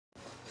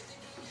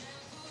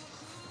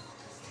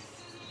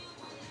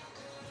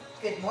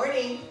Good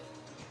morning.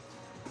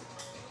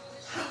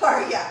 How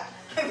are ya?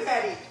 I'm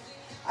ready.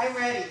 I'm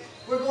ready.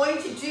 We're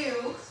going to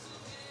do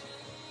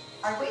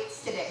our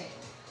weights today.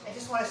 I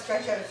just want to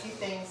stretch out a few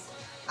things.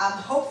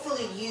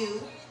 Hopefully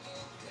you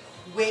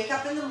wake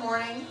up in the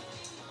morning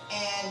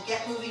and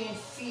get moving and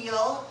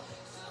feel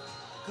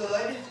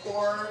good,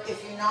 or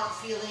if you're not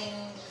feeling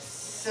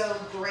so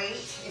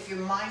great, if your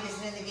mind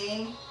isn't in the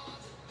game,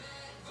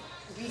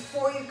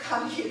 before you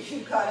come here,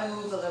 you've got to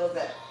move a little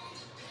bit.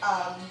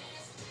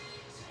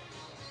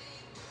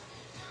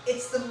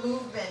 It's the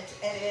movement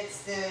and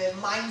it's the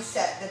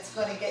mindset that's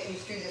going to get you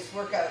through this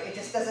workout. It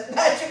just doesn't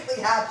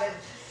magically happen.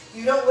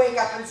 You don't wake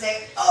up and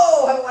say,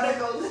 oh, I want to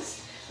go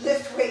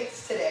lift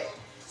weights today.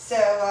 So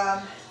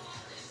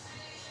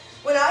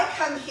when I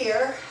come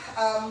here,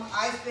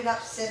 I've been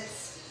up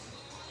since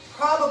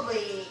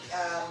probably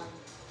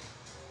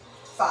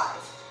 5.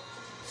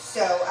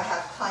 So I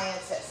have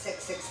clients at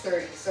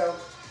 6:30. So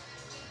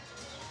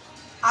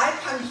I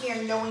come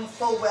here knowing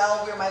full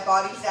well where my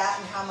body's at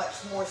and how much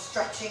more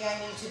stretching I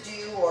need to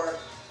do, or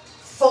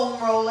foam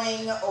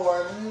rolling,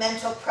 or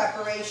mental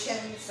preparation,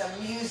 some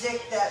music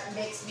that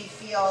makes me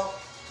feel,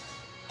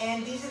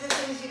 and these are the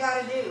things you got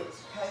to do,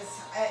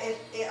 because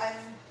it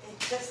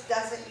just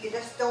doesn't, you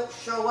just don't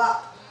show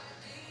up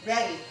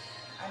ready.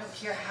 I don't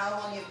care how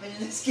long you've been in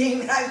this game,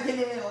 and I've been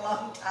in it a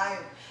long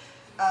time.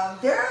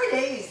 There are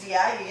days,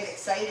 yeah, you get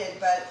excited,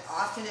 but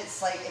often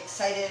it's like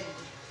excited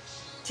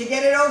to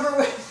get it over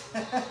with.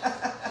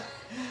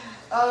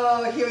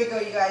 Oh, here we go,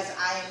 you guys.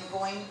 I am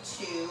going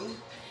to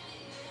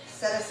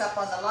set us up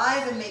on the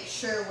live and make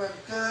sure we're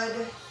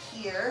good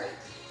here.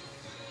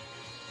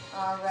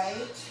 All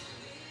right.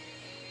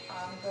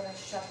 I'm going to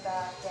shut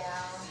that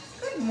down.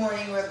 Good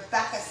morning,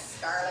 Rebecca,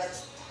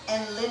 Scarlett,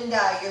 and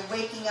Linda. You're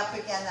waking up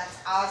again. That's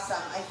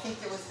awesome. I think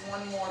there was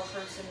one more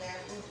person there.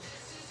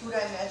 Who did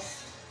I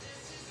miss?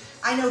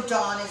 I know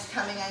Dawn is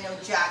coming. I know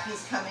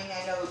Jackie's coming.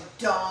 I know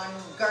Dawn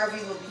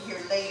Garvey will be here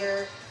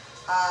later.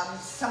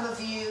 Some of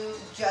you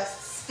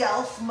just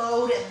stealth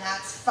mode, and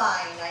that's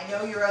fine. I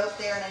know you're out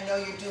there, and I know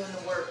you're doing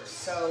the work.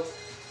 So,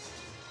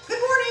 good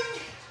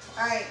morning.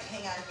 All right,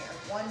 hang on here.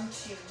 1,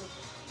 2.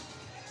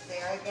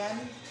 There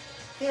again.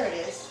 There it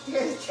is.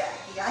 There's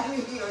Jackie. I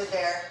knew you were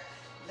there.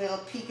 Little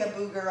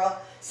peekaboo girl.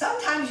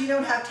 Sometimes you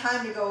don't have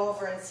time to go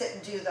over and sit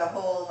and do the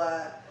whole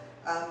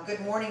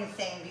good morning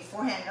thing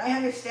beforehand. I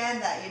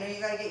understand that. You know, you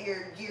got to get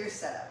your gear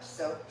set up.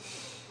 So,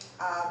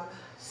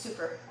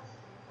 super.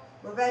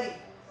 We're ready.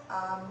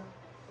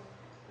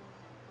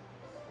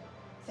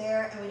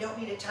 There, and we don't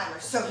need a timer.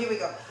 So here we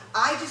go.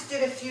 I just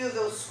did a few of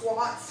those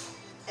squats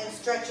and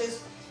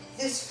stretches.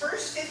 This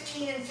first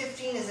 15 and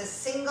 15 is a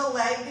single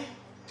leg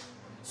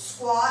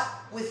squat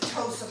with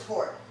toe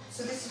support.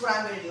 So this is what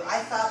I'm going to do. I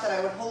thought that I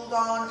would hold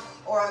on,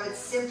 or I would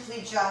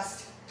simply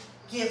just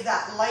give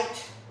that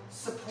light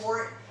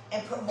support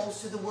and put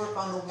most of the work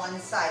on the one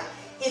side.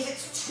 If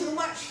it's too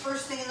much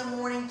first thing in the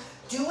morning,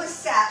 do a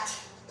set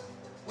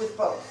with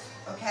both,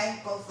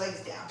 okay? Both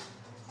legs down.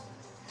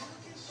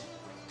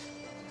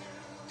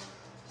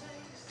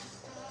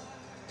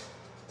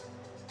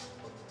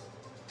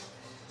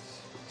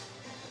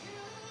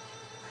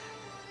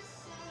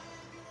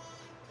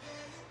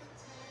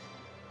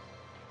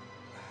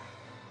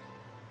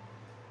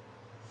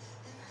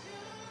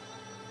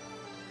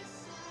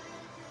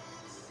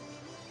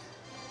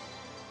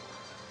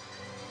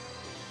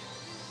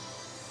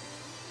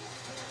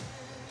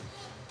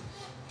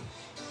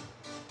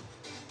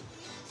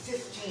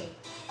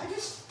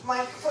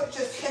 My foot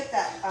just hit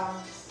that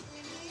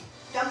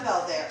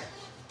dumbbell there.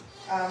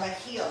 My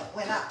heel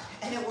went up,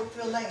 and it worked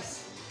real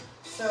nice.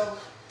 So,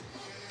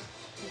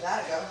 give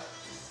that a go.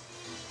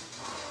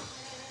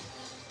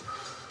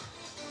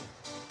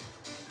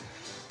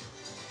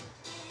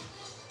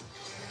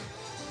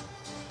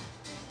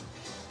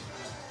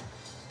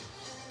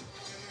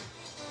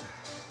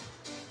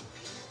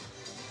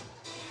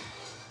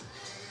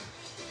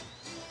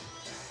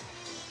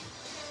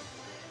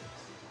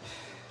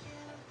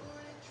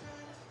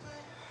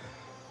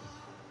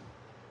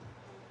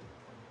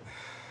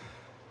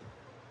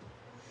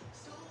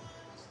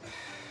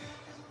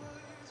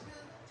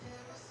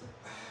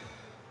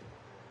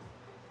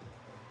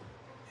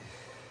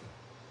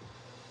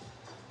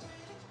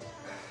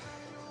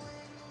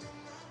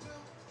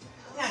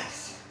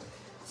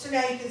 So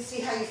now you can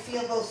see how you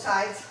feel both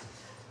sides.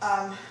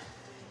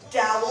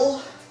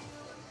 Dowel,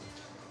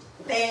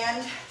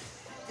 band.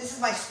 This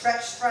is my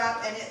stretch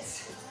strap, and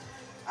it's,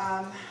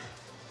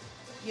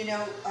 you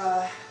know,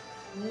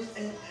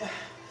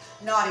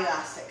 not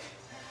elastic.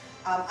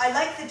 I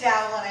like the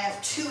dowel, and I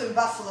have 2 in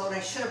Buffalo, and I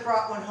should have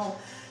brought one home,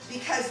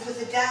 because with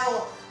the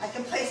dowel, I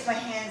can place my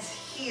hands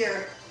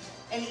here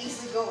and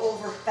easily go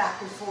over back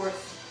and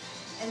forth,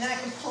 and then I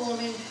can pull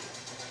them in.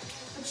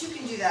 But you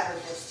can do that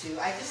with this too.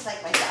 I just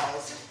like my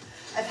dowels.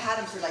 I've had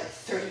them for like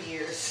 30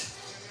 years.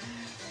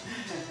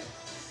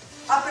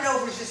 Up and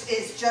over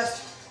is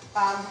just,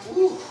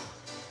 ooh.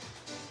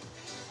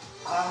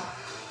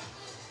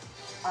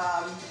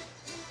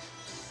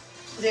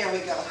 There we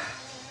go.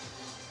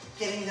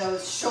 Getting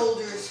those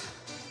shoulders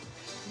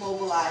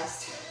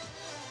mobilized.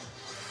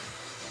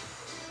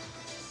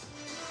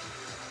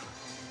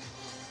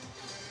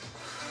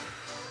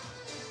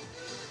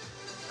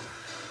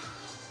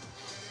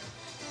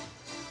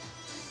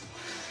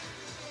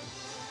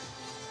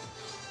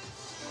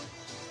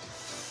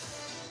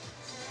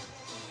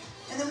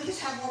 And then we just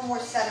have one more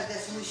set of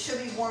this and we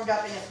should be warmed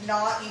up, and if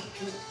not, you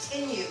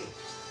continue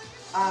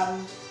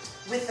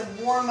with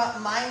the warm-up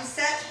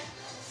mindset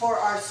for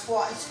our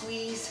squat and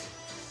squeeze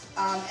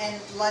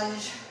and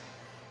lunge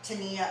to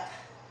knee up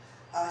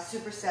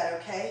superset,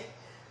 okay?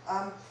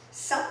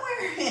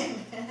 Somewhere in,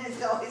 and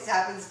it always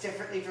happens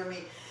differently for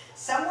me,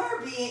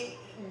 somewhere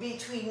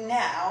between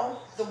now,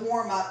 the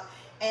warm-up,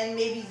 and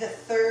maybe the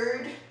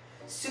third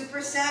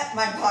superset,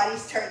 my body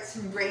starts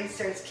and brain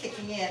starts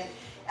kicking in.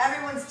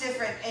 Everyone's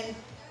different and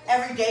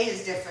every day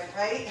is different,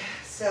 right?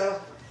 So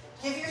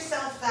give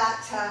yourself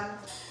that,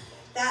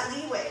 that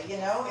leeway, you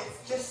know?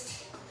 It's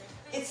just,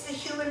 it's the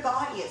human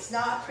body. It's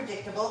not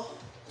predictable.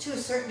 To a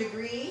certain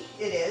degree,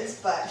 it is,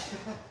 but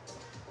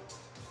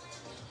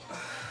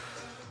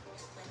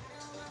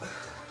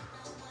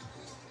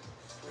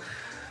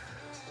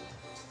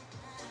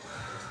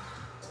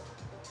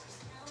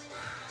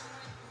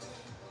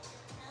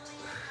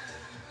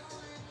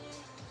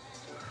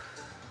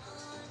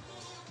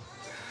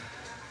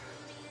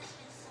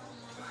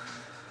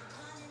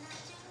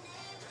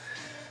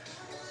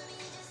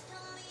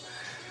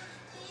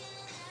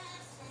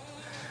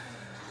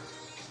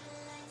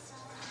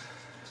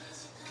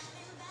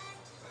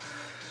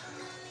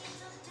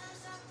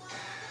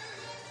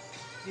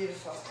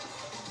beautiful.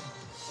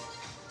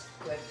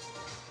 Good.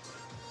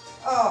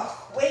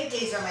 Oh, weight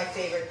days are my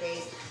favorite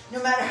days.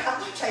 No matter how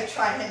much I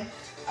try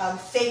and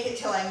fake it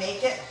till I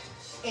make it,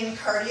 in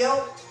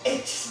cardio,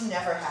 it just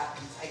never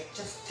happens. I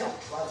just don't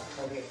love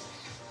cardio.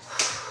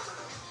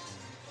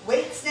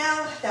 Weights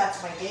now,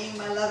 that's my game.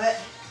 I love it.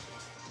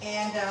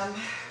 And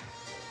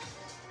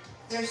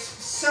there's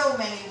so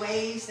many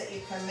ways that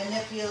you can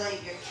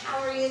manipulate your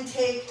calorie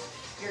intake,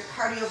 your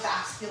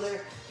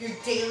cardiovascular, your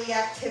daily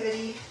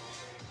activity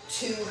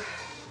to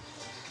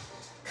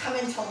come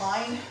into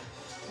line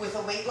with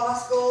a weight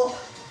loss goal.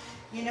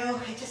 You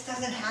know, it just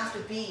doesn't have to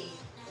be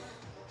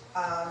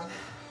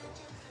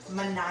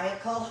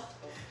maniacal,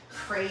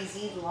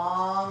 crazy,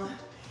 long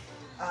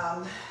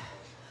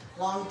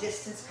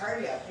distance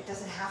cardio. It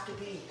doesn't have to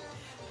be.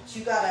 But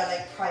you gotta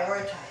like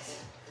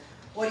prioritize.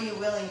 What are you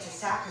willing to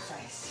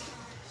sacrifice?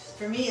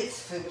 For me, it's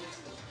food.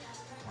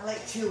 I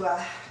like to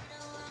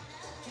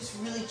just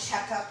really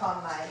check up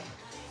on my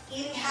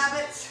eating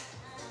habits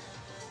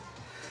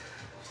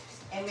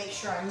and make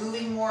sure I'm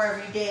moving more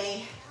every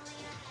day.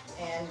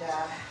 And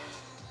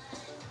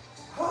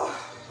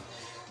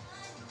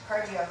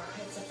cardio,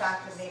 it's a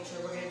fact of nature.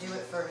 We're gonna do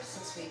it for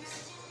 6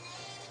 weeks.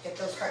 Get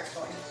those hearts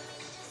going.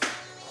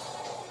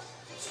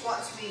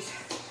 Squat squeeze.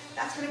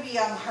 That's gonna be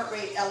heart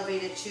rate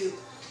elevated to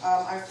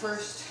our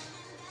first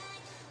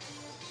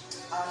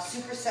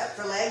superset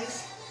for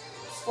legs.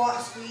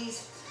 Squat,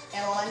 squeeze,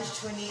 and lunge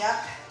to a knee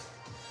up.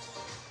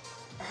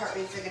 Our heart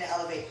rates are gonna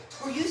elevate.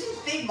 We're using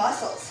big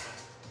muscles.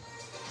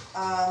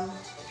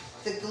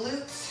 The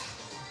glutes,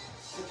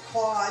 the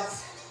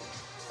quads,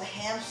 the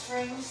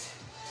hamstrings,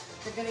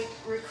 they're going to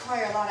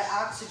require a lot of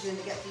oxygen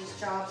to get these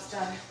jobs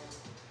done.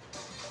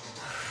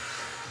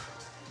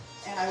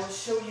 And I will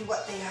show you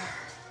what they are.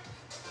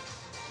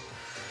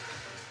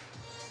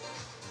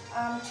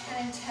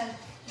 10 and 10.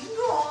 You can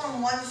go all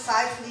on one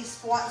side for these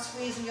squat and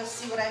squeeze and you'll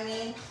see what I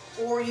mean,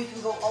 or you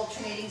can go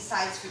alternating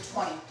sides for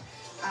 20.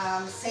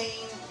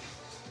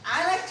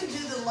 I like to do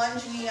the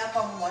lunge knee up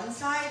on one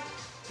side,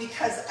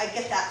 because I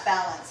get that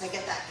balance, I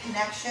get that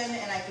connection,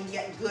 and I can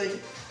get good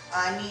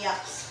knee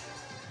ups.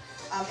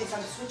 If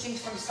I'm switching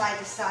from side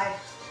to side,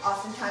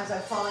 oftentimes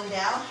I'm falling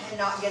down and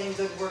not getting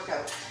good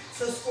workout.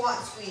 So squat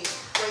and squeeze,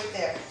 right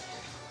there.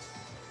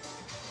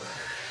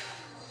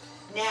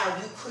 Now,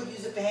 you could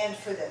use a band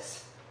for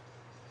this.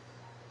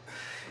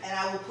 And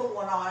I will put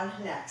one on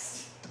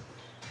next.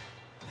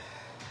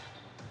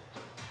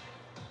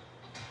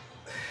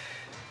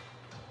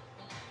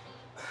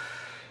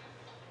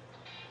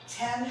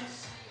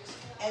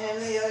 And then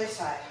the other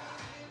side.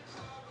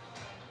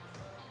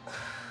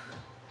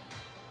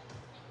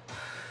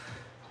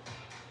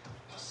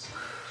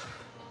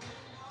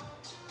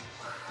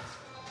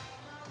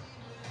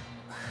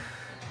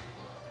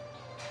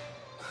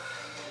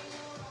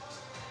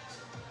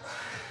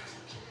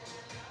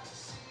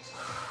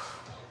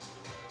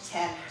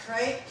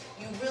 Right?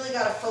 You really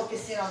got to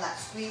focus in on that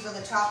squeeze on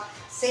the top.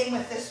 Same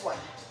with this one.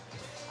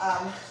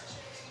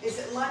 Is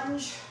it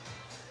lunge?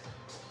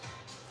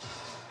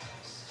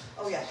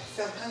 Oh yeah,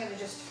 so I'm going to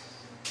just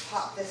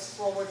pop this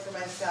forward for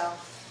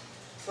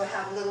myself so I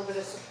have a little bit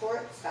of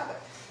support. Stop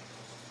it.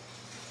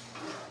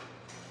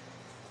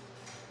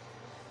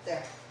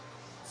 There.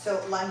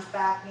 So lunge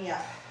back, knee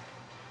up.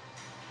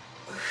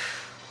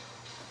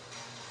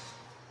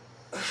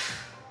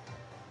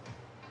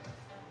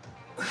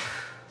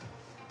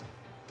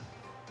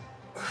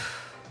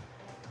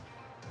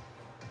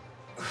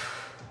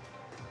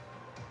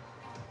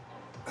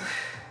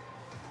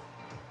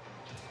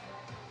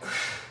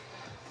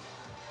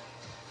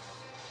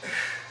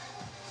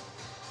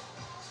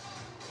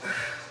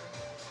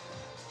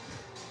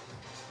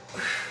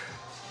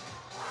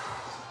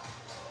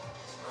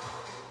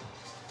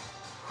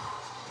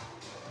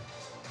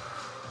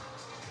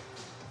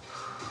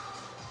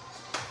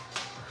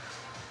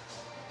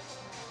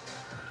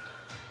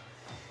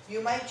 You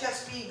might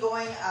just be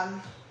going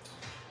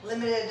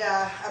limited,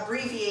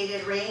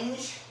 abbreviated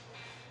range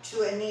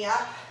to a knee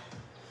up.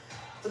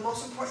 The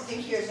most important thing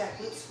here is that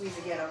glute squeeze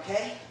again,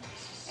 okay?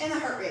 And the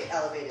heart rate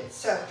elevated.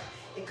 So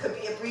it could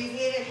be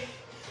abbreviated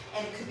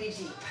and it could be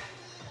deep.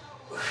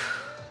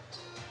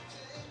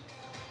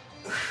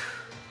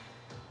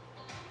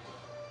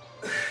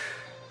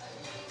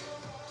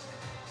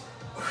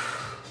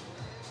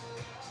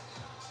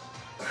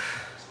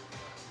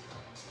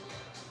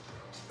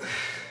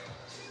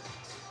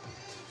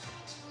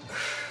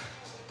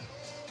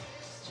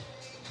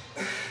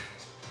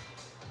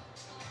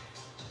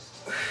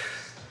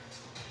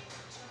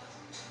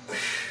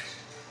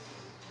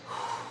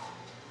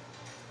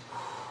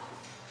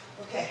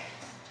 Okay,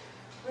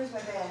 where's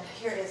my band?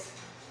 Here it is.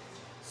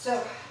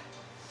 So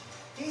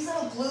these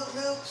little glute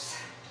loops,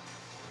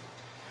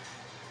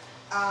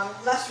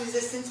 less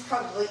resistance,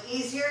 probably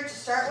easier to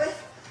start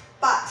with,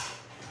 but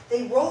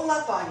they roll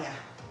up on you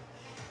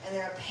and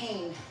they're a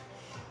pain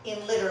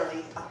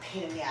literally a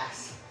pain in the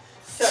ass.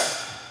 So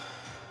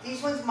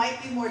these ones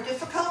might be more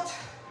difficult,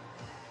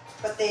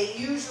 but they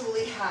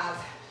usually have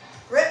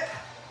grip.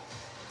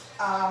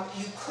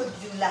 You could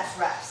do less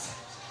reps,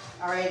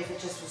 all right, if it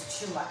just was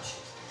too much.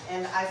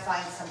 And I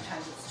find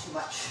sometimes it's too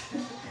much.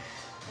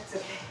 That's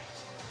okay.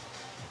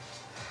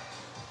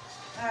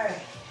 All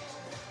right,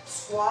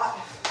 squat,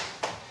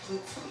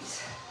 glute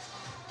squeeze.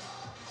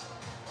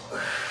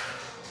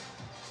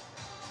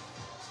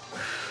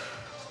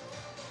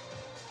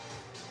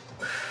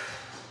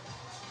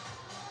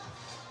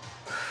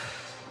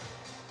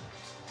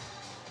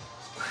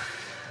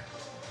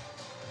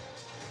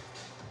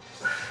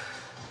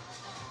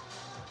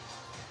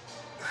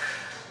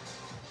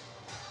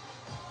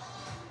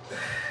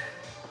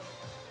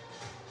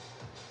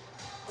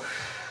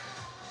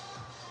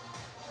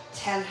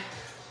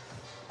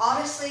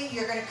 Honestly,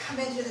 you're going to come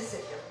into this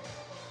if you're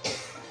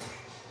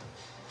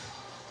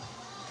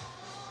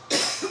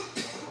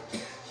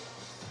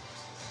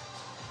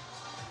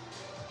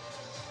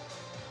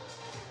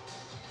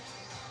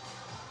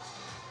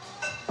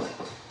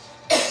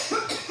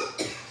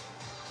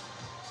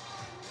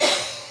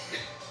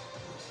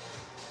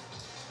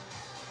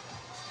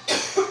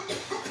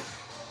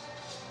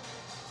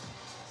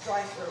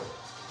dry through.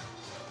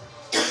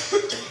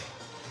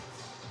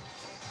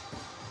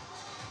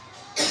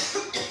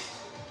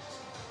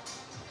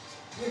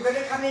 You're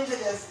going to come into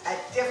this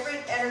at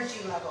different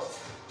energy levels.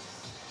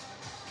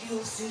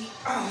 You'll see,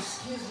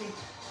 excuse me.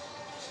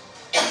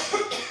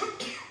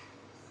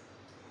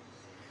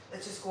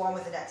 Let's just go on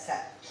with the next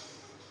set.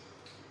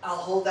 I'll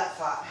hold that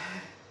thought.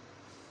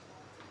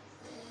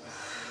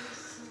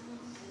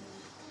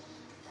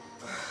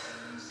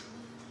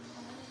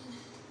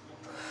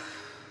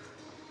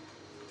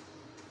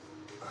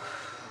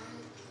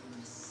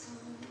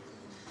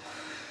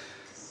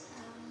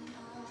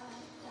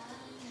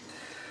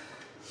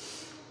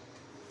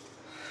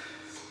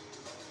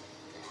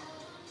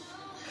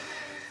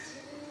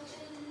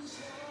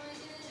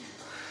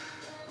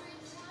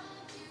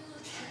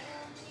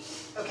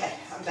 Okay,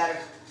 I'm better.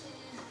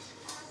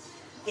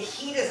 The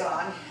heat is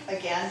on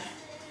again,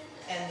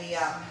 and the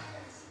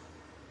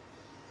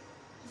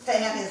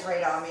fan is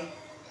right on me.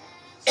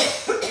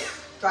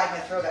 Dried my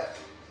throat up.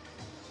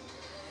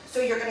 So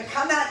you're going to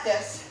come at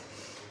this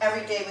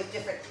every day with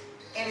different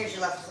energy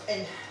levels,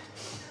 and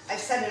I've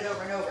said it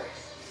over and over.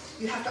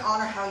 You have to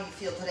honor how you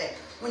feel today.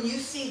 When you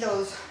see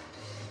those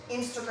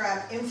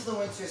Instagram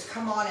influencers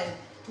come on and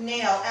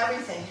nail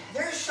everything,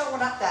 they're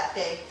showing up that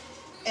day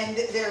and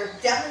they're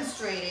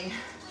demonstrating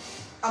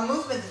a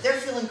movement that they're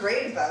feeling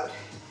great about,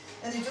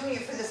 and they're doing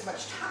it for this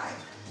much time.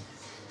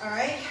 All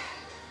right?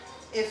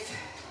 If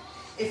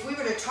we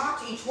were to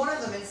talk to each one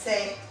of them and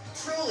say,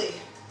 truly,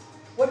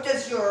 what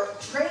does your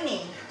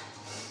training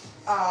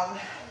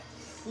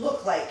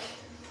look like?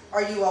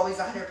 Are you always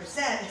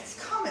 100%?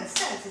 It's common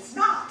sense. It's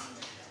not.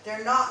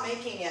 They're not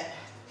making it.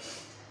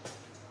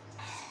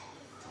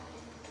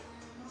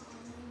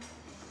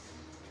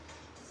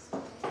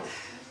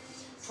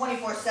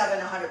 "24/7,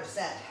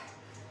 100%.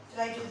 Did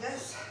I do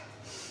this?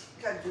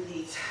 Gotta do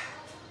these.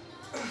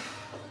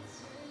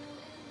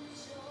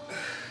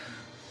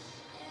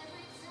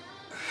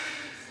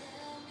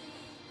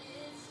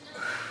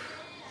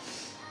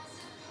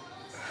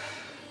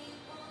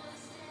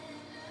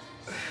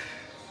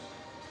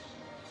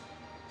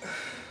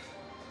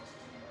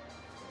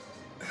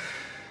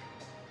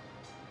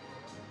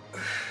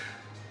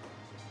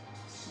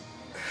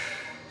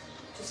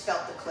 Just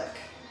felt the click.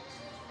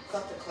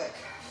 Felt the click.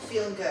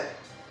 Feeling good.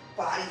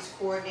 Body's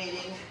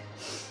coordinating.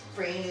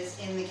 Brain is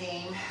in the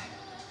game.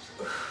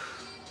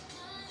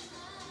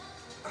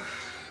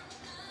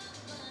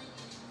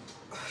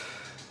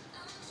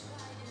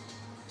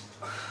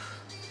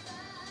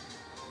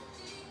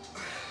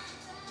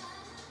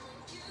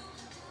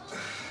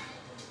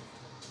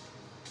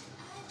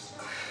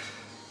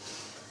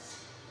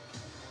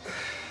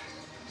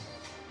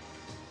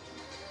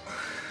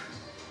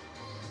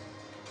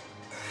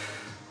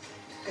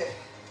 Good.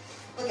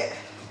 Okay.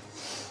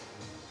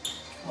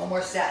 One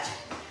more set.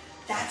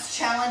 That's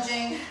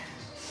challenging.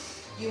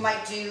 You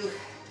might do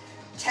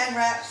 10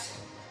 reps,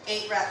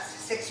 8 reps,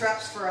 6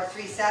 reps for our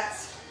 3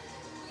 sets,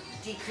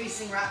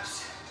 decreasing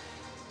reps.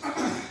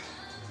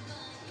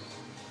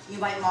 You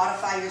might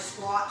modify your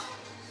squat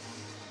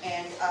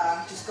and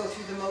just go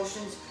through the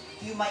motions.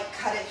 You might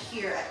cut it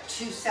here at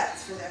 2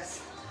 sets for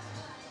this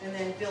and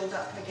then build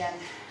up again.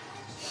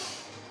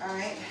 All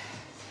right,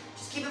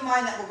 just keep in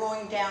mind that we're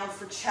going down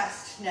for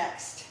chest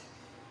next,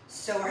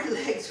 so our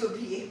legs will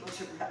be able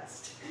to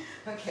rest.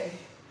 Okay,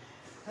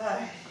 all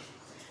right,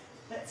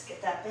 let's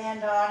get that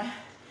band on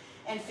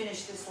and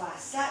finish this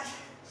last set.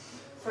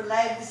 For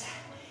legs,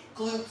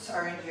 glutes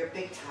are in here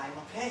big time,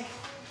 okay?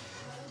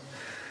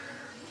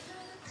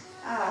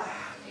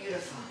 Ah,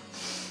 beautiful.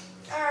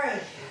 All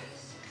right,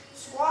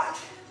 squat,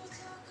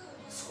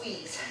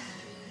 squeeze,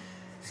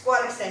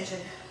 squat extension.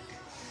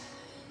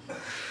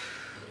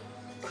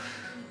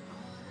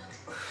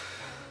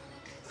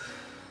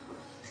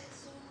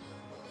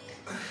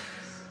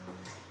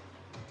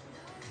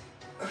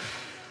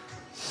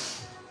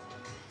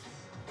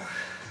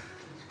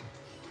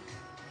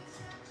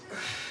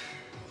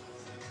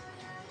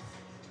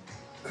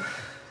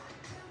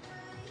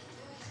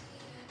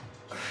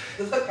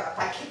 Look up,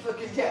 I keep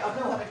looking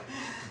down.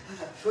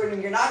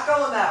 You're not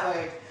going that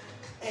way.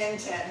 And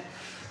 10.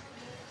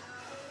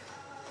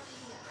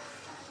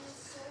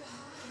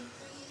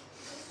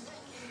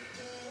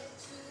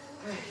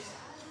 Right.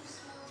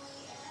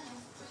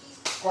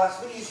 Squat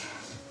squeeze.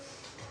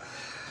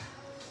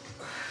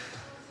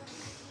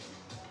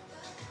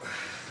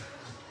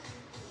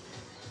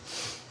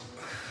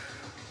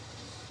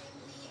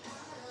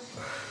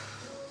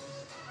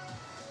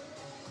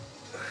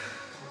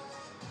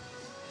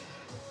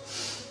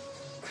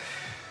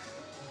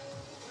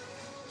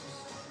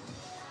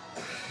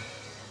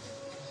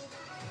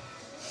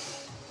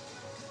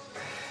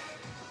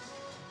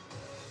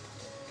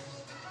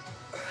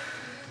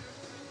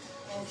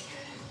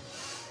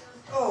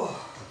 Oh,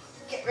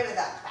 get rid of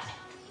that back.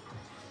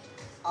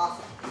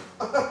 Awesome.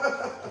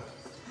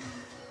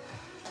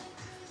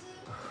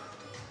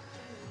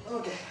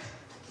 Okay.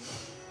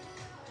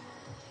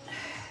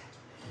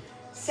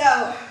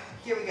 So,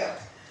 here we go.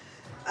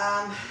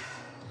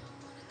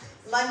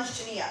 Lunge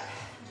to knee up.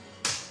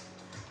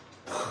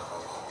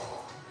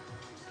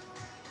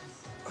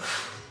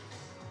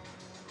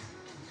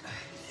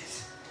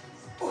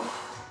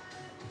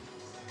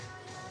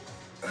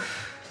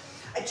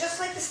 I just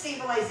like the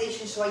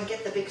stabilization so I can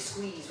get the big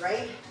squeeze,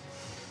 right?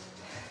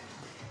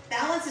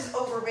 Balance is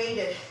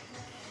overrated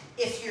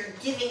if you're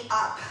giving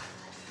up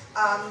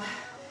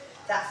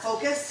that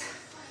focus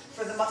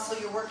for the muscle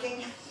you're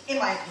working, in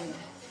my opinion.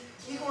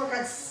 You can work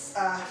on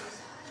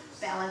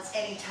balance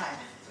anytime.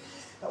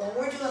 But when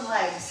we're doing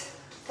legs,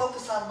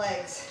 focus on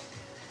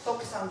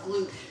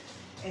glute,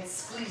 and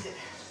squeeze it.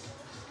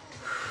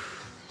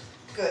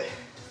 Good.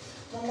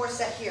 One more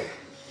set here.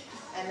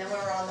 And then when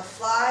we're on the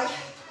fly,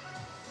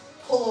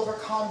 pullover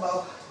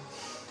combo.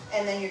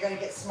 And then you're going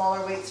to get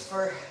smaller weights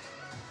for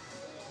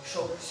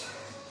shoulders.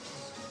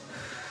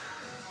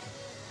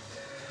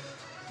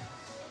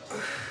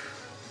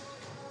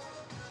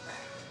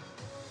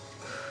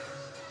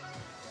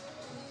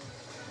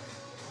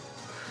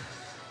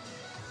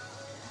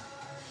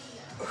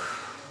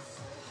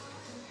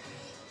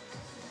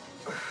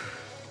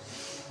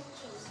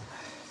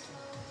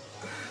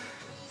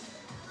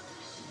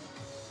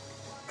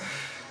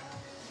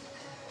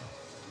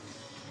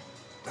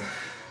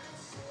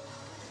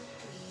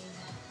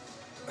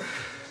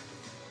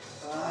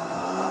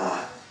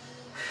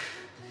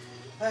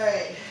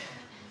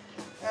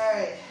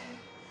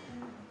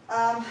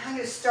 I'm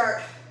going to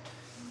start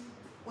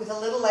with a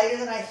little lighter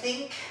than I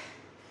think,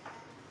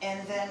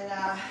 and then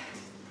I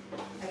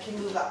can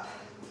move up.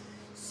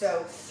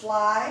 So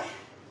fly,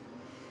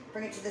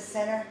 bring it to the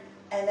center,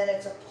 and then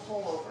it's a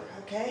pullover,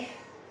 okay?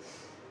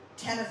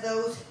 10 of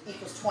those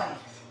equals 20.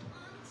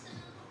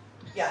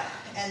 Yeah,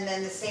 and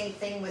then the same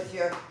thing with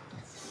your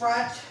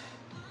front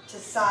to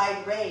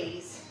side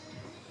raise.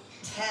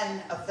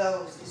 10 of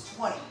those is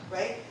 20,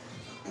 right?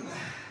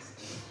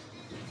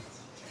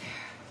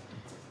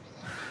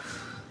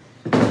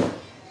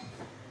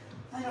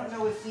 I don't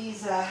know if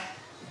these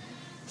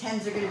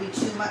 10s are going to be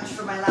too much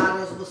for my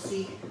laterals. We'll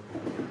see.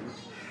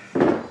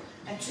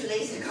 I'm too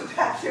lazy to go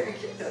back there and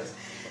get those.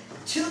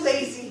 Too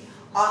lazy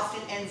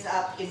often ends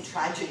up in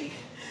tragedy.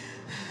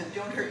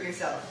 Don't hurt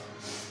yourself.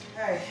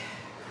 All right.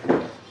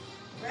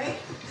 Right?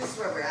 This is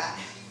where we're at.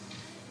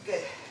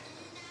 Good.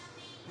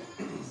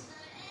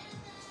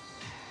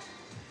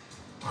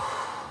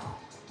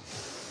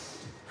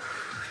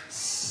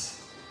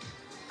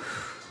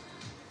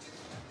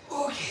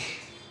 Okay.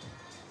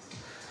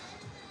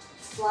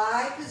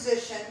 Fly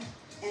position,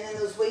 and then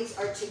those weights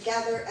are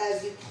together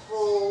as you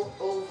pull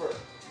over.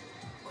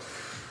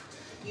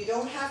 You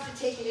don't have to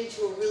take it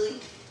into a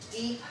really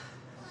deep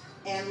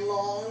and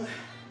long,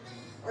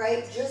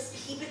 right? Just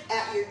keep it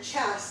at your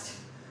chest,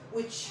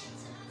 which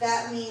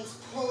that means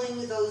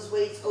pulling those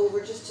weights over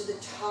just to the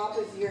top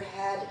of your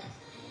head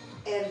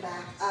and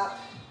back up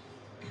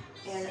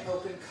and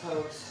open,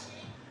 close.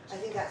 I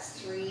think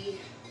that's 3,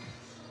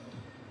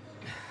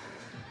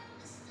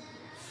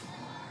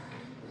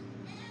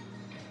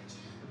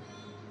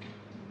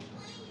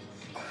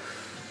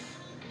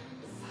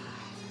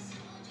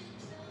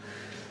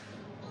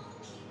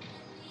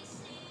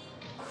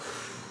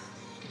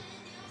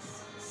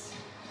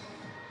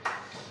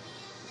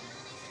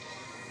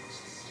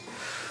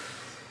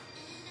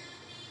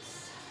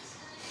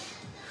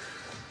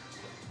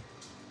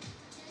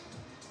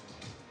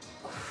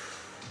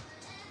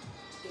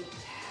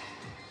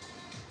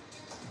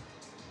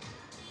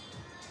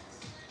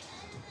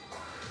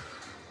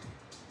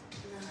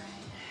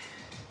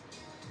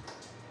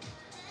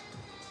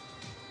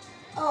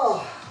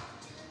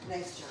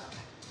 Nice job.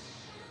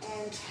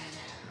 And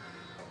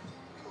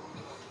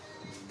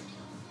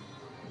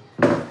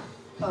 10.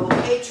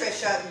 Okay,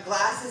 Trisha,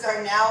 glasses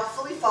are now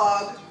full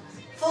fog.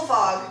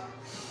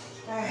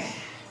 All right.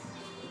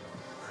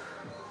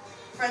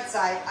 Front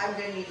side, I'm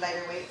gonna need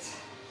lighter weights.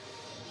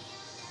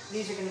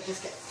 These are gonna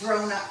just get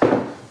thrown up.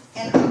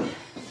 And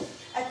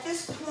at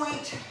this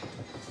point,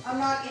 I'm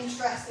not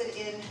interested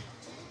in,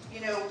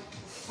 you know,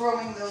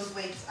 throwing those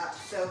weights up.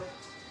 So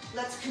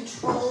let's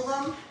control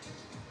them.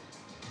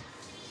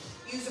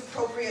 Use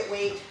appropriate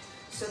weight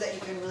so that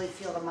you can really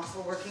feel the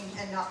muscle working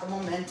and not the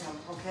momentum,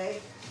 okay?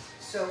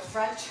 So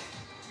front,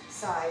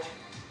 side,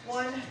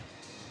 1,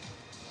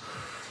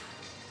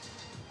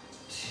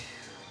 2,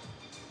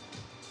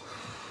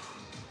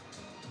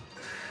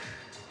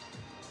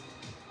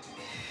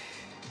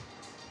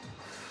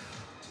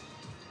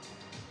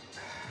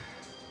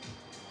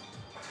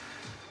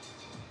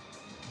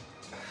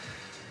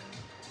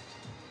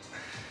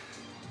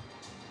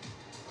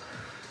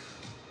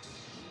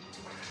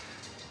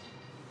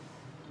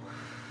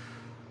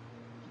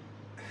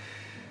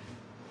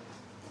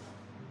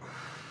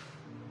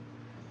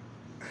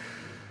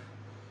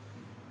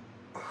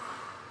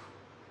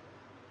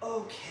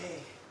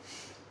 okay.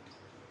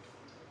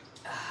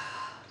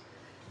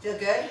 Feel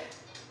good?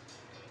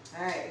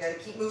 All right, we gotta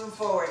keep moving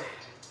forward.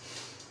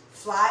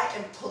 Fly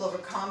and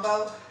pullover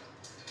combo.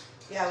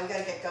 Yeah, we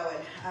gotta get going.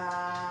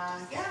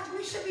 Yeah,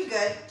 we should be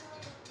good.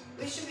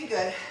 We should be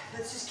good.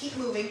 Let's just keep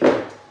moving.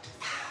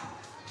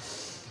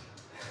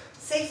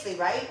 Safely,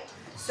 right?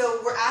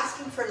 So we're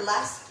asking for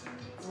less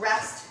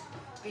rest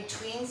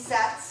between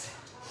sets,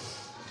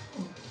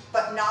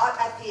 but not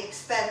at the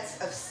expense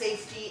of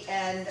safety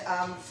and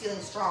feeling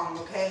strong,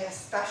 okay?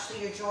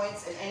 Especially your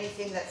joints and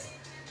anything that's,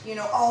 you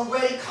know,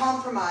 already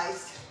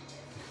compromised.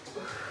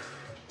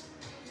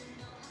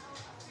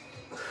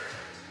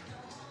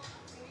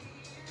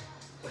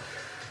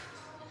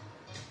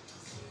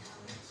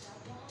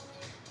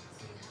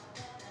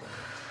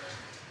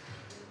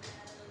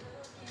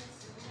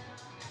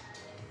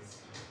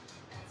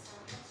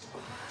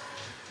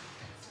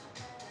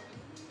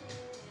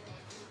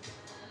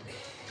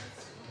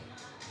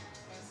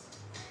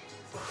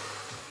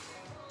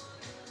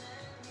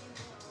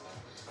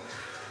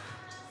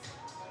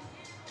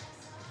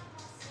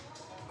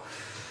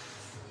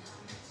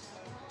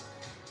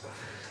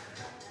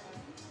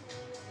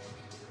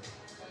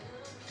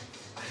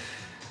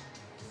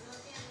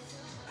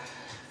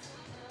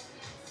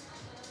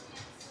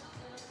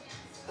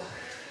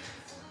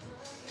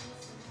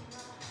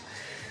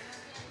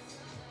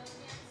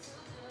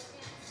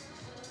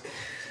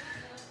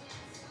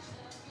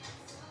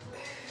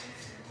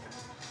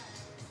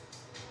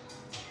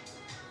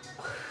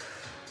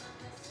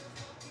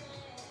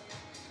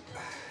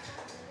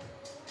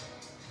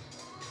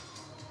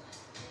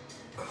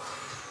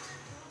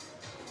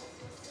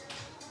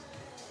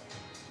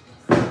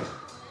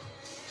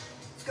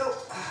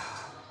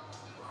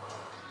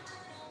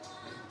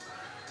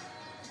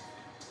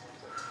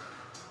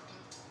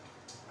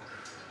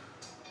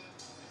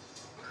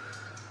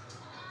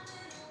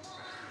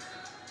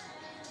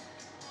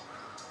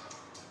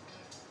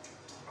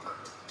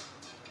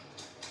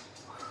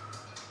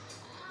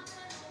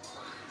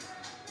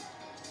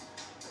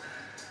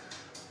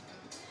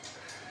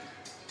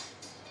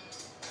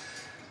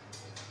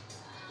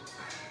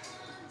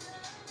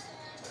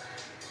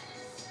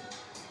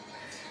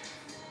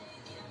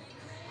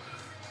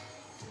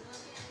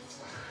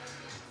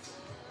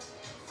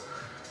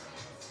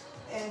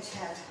 And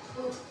 10.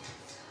 Ooh,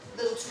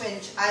 little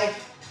twinge.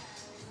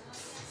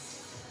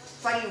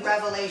 Funny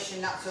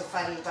revelation, not so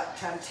funny, but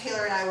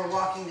Taylor and I were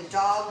walking the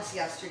dogs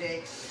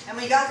yesterday, and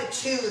we got the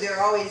 2.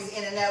 They're always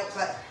in and out,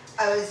 but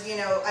I was, you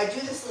know, I do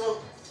this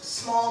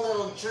small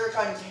little jerk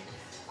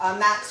on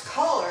Matt's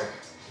collar,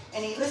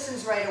 and he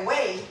listens right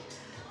away,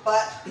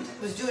 but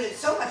was doing it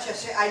so much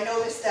yesterday, I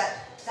noticed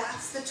that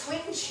that's the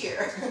twinge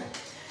here.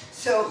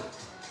 So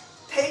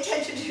pay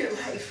attention to your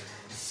life.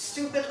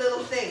 Stupid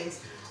little things.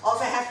 All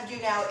I have to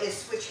do now is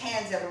switch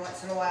hands every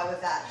once in a while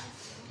with that.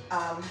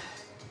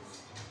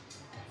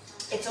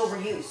 It's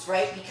overuse,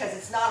 right? Because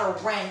it's not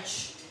a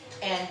wrench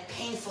and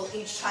painful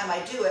each time I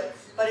do it,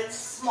 but it's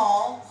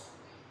small,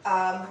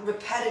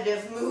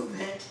 repetitive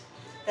movement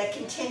that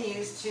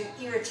continues to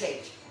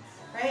irritate,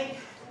 right?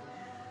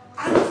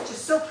 I was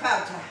just so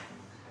proud to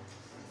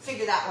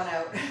figure that one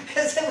out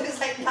because it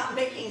was like not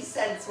making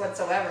sense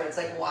whatsoever. It's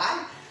like,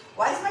 why?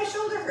 Why is my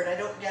shoulder hurt? I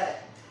don't get it.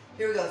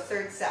 Here we go,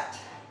 3rd set.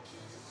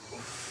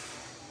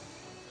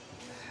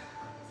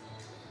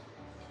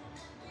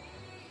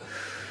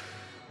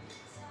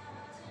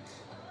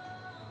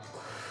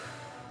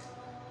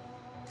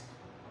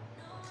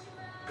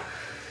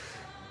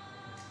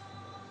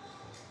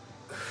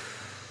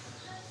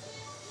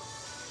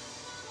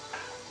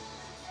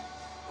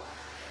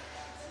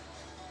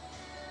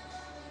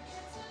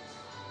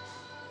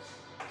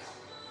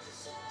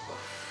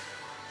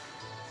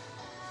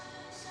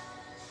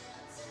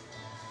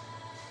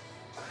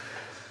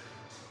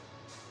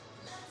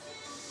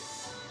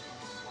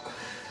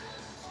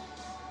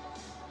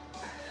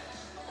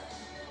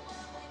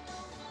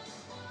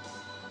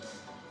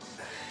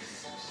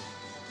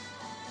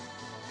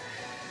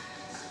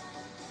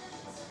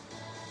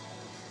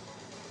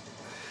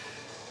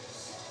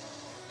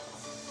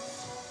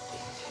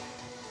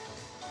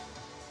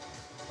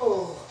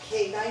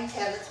 Okay, 9,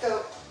 10, let's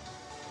go.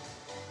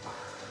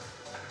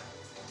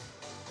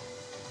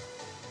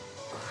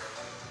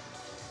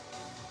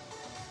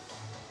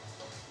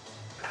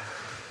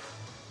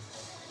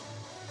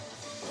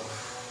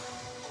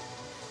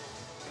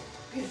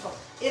 Beautiful.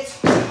 It's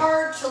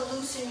hard to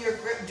loosen your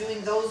grip doing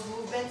those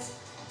movements.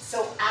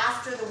 So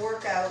after the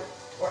workout,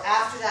 or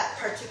after that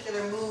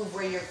particular move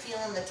where you're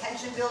feeling the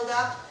tension build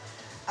up,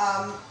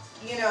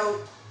 you know,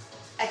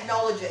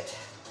 acknowledge it,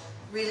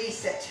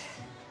 release it,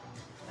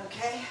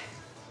 okay?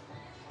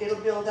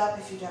 It'll build up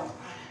if you don't.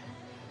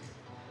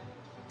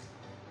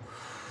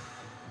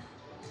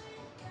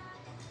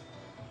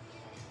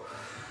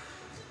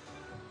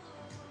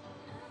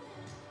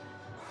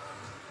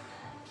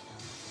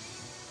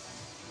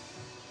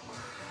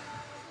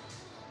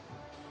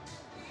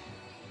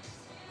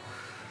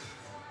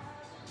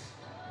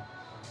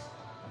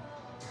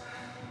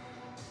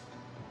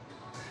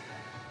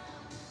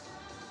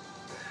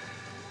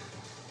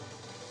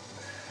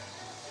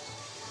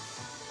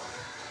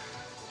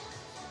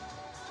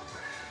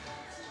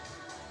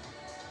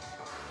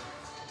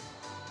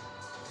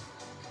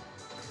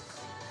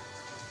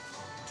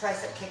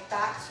 Tricep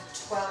kickbacks,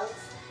 12,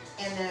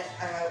 and then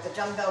the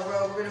dumbbell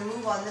row. We're going to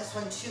move on this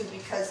one too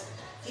because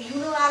the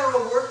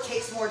unilateral work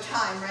takes more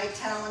time, right?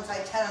 10 on one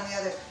side, 10 on the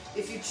other.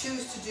 If you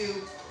choose to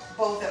do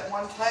both at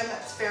one time,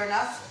 that's fair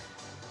enough.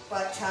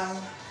 But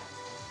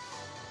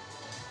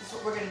this is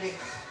what we're going to do.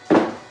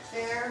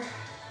 There,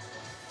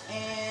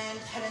 and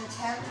 10 and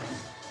 10.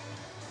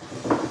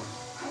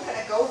 I'm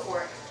going to go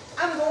for it.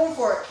 I'm going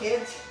for it,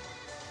 kids.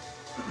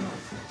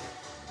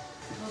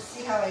 We'll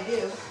see how I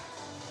do.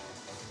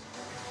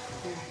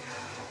 There we go.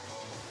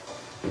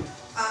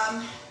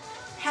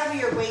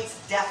 Heavier weights,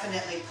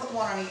 definitely. Put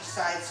one on each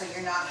side so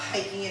you're not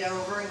hiking it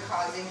over and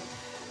causing,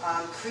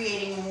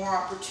 creating more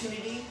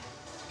opportunity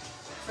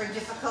for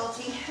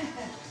difficulty.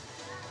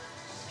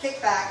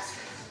 Kickbacks.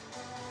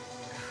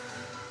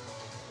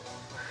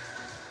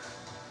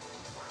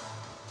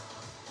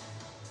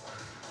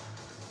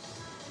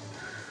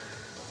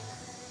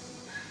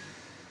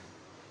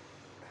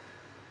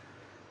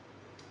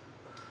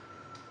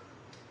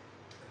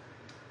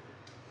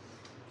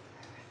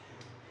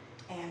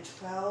 And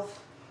 12.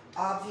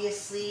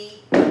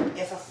 Obviously,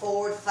 if a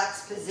forward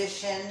flex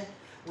position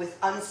with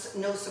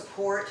no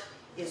support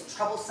is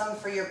troublesome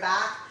for your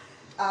back,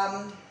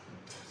 find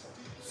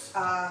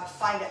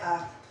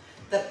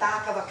the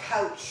back of a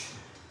couch,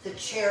 the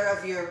chair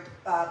of your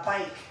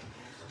bike,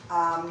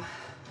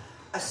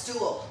 a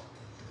stool,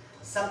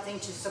 something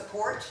to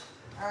support,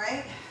 all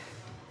right?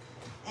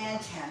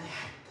 And 10.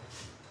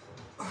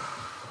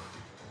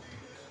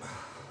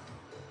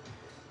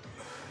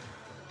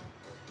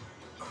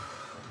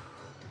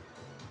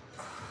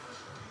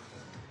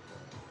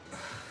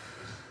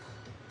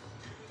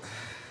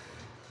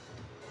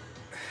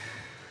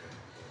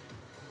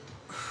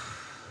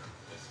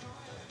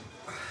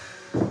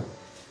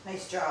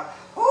 Nice job.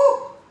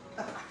 Woo!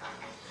 I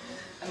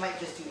might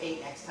just do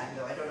 8 next time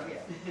though, I don't know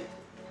yet.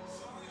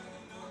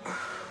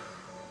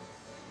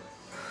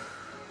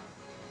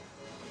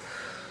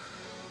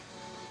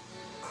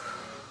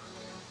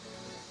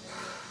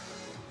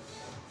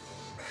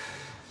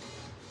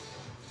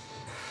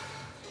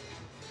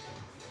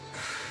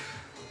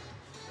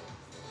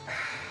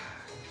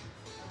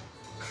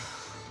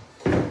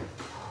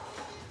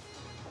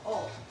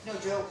 Oh, no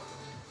joke.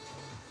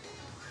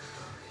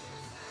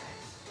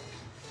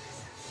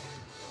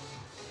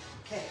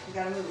 Okay, we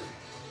gotta move.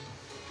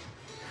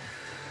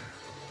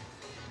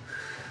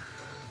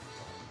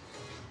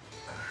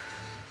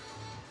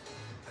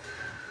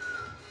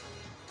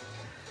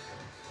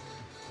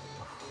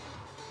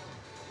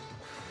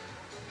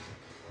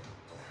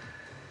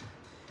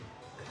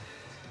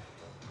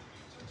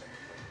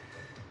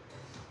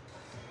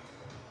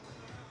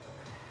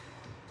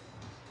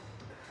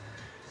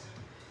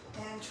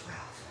 And 12.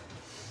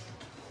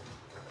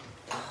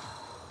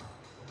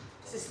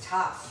 This is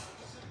tough.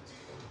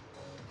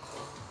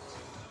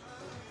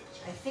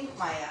 I think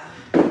my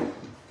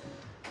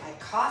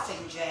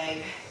coughing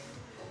jag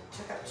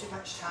took up too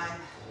much time,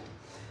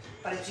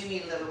 but I do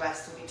need a little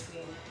rest in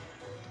between.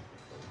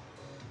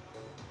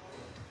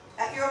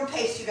 At your own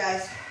pace, you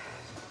guys.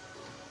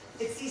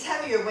 It's these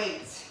heavier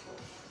weights.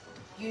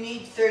 You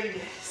need 30 to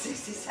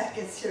 60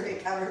 seconds to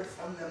recover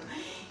from them,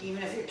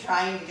 even if you're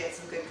trying to get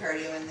some good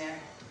cardio in there.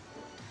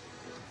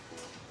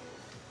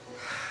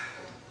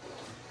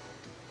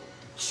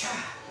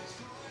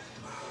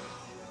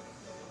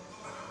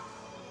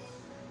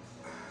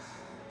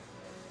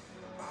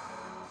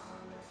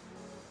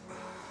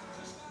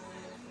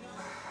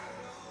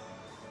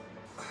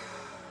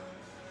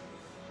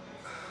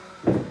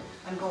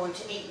 I'm going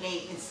to 8 and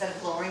 8 instead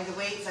of lowering the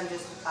weights. I'm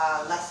just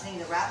lessening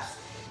the reps,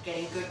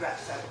 getting good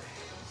reps out.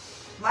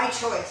 My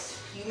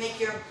choice. You make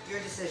your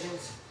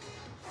decisions.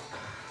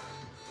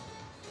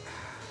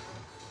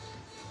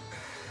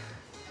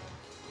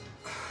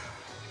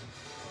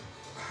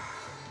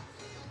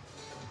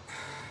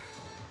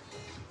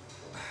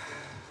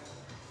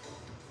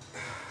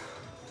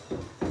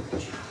 Good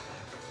job.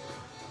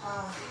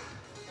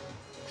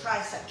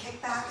 tricep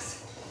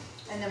kickbacks.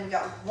 And then we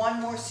got one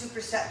more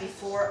superset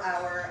before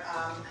our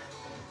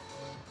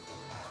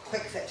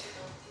quick fit.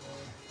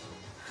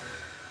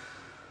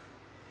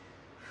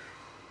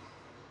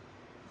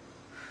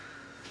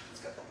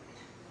 Let's go.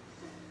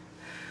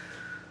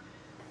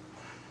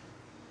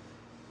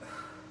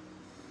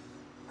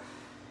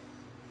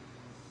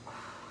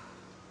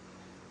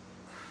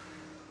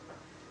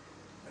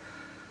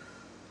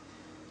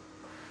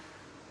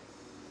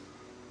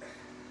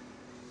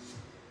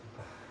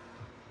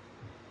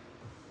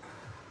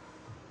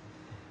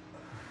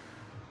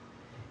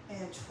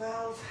 And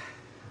 12.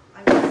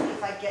 I'm going to see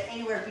if I get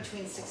anywhere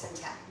between 6 and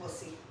 10. We'll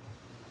see.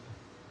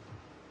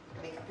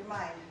 Make up your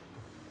mind.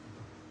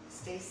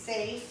 Stay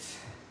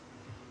safe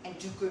and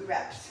do good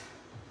reps.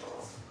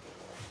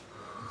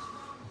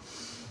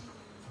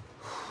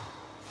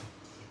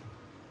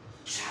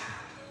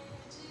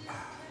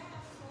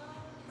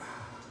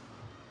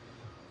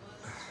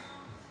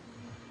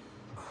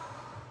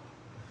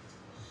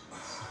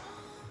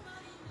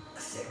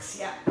 Six,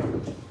 yeah.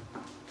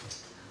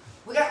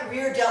 We got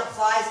rear delt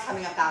flies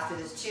coming up after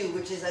this too,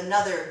 which is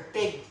another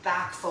big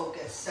back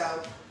focus.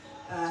 So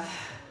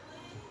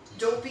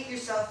don't beat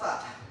yourself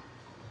up.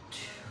 2,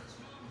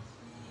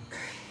 3,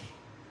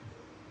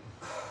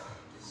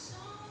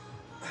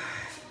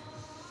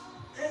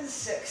 and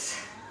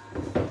 6.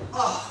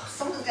 Oh,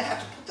 someone's gonna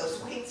have to put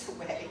those weights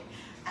away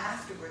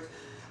afterwards.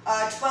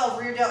 12,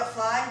 rear delt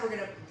fly. We're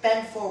gonna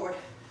bend forward.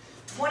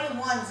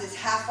 21s is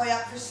halfway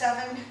up for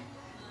 7,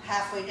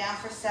 halfway down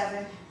for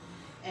 7,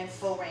 and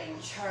full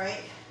range. All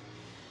right.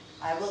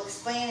 I will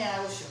explain and I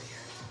will show you.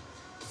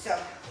 So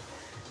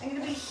I'm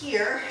going to be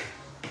here.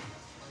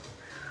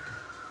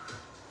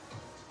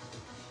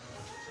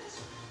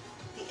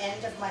 The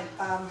end of my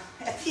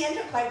at the end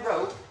of my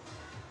rope.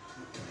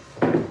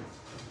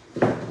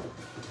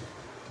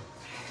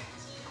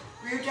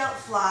 Rear delt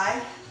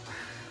fly.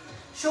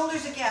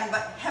 Shoulders again,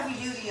 but heavy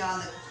duty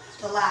on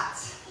the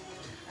lats.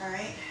 All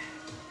right.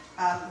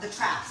 The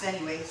traps,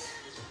 anyways.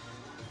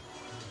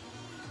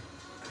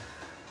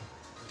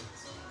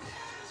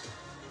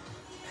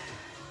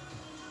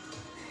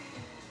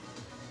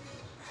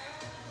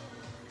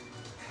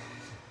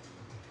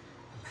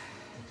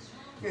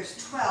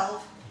 Here's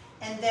 12,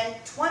 and then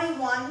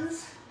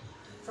 21s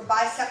for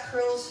bicep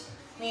curls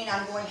mean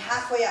I'm going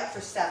halfway up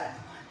for 7. 1,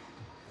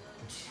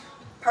 2,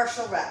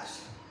 partial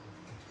reps.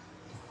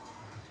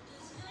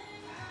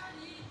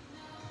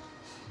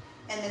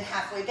 And then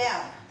halfway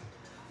down,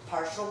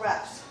 partial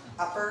reps.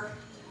 Upper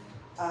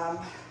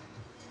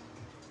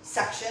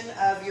section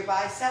of your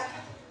bicep.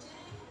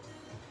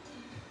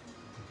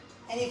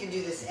 And you can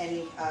do this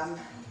any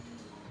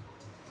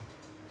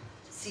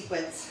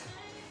sequence.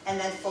 And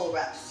then full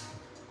reps.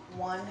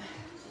 1,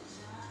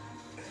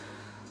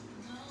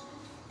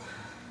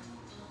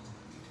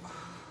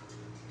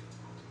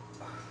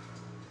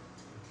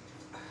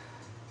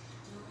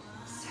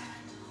 7.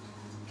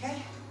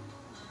 Okay.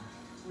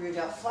 Rear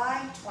delt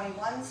fly,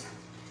 21s.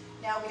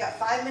 Now we got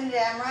 5-minute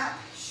AMRAP.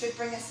 Should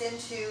bring us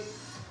into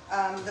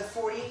the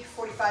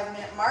 45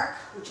 minute mark,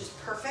 which is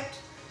perfect.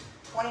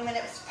 20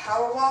 minutes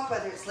PowerWalk,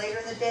 whether it's later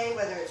in the day,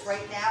 whether it's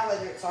right now,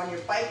 whether it's on your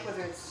bike,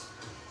 whether it's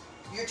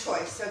your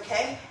choice,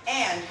 okay?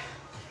 And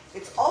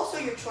it's also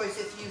your choice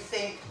if you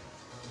think,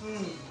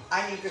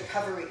 I need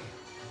recovery.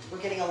 We're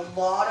getting a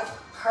lot of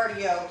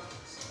cardio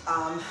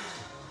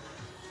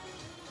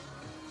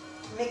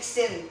mixed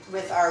in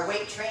with our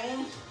weight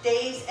training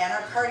days and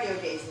our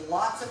cardio days.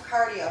 Lots of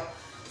cardio.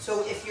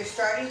 So if you're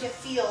starting to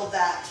feel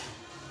that,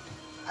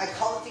 I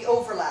call it the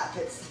overlap.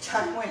 It's the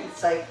time when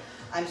it's like,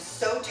 I'm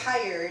so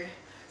tired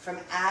from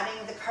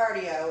adding the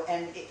cardio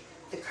and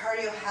the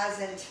cardio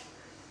hasn't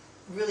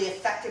really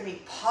affected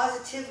me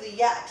positively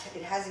yet.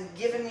 It hasn't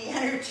given me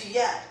energy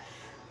yet.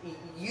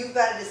 You've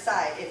got to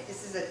decide if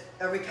this is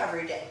a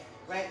recovery day,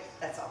 right?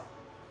 That's all.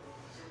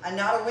 And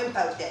not a wimp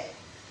out day.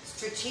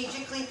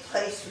 Strategically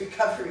placed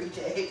recovery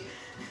day.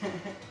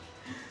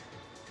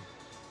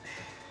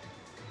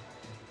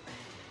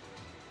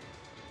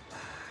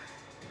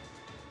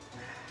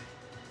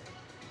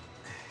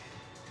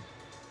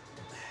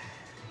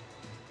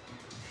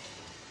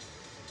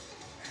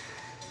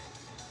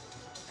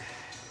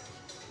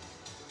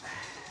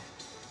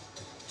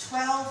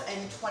 12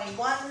 and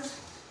 21s.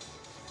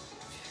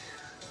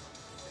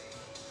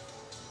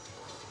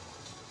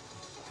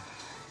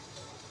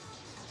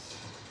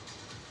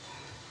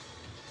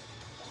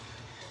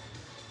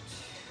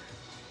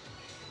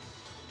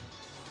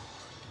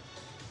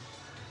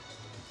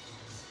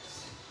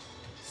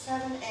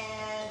 Seven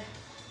and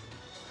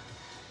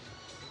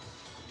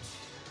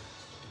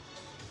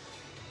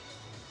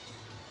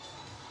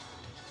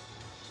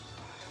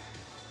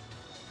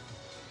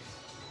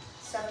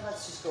 7.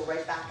 Let's just go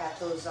right back at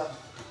those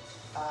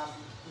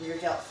rear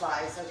delt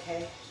flies,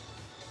 okay?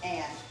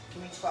 And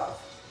give me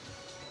 12.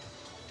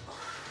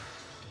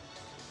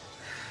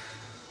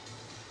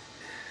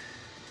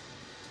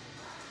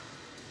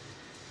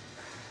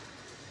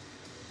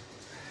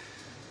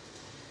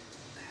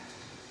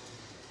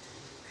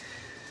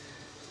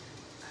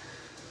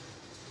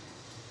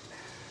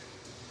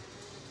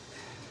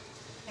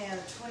 And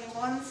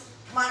 21s.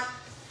 Come on.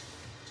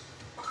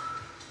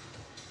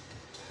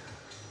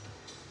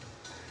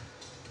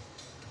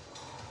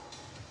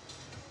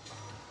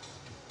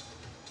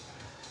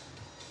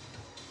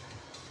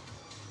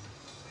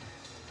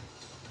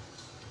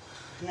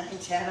 Nine,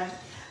 10.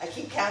 I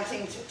keep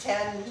counting to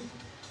 10.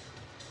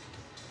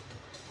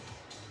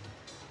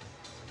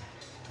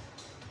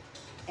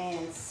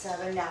 And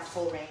 7, now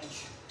full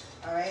range.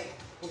 All right,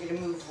 we're gonna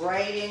move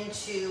right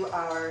into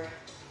our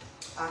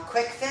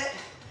quick fit.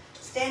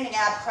 Standing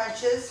ab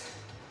crunches.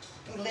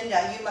 And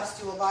Linda, you must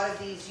do a lot of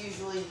these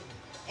usually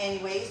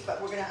anyways,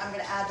 but I'm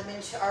gonna add them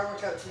into our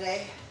workout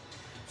today.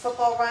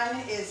 Football run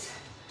is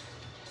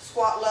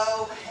squat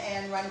low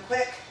and run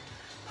quick.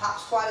 Pop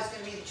squat is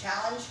gonna be the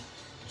challenge.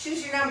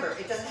 Choose your number,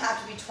 it doesn't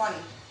have to be 20.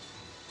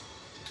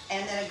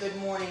 And then a good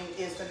morning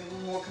is gonna be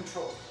more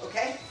controlled,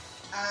 okay?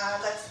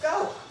 Let's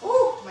go.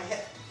 Ooh, my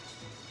hip.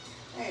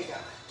 There you go.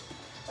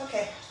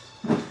 Okay,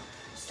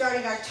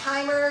 starting our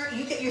timer.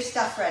 You get your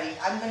stuff ready.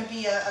 I'm gonna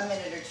be a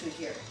minute or two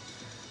here.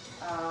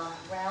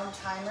 Round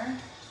timer.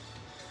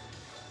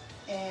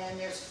 And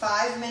there's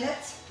 5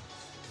 minutes.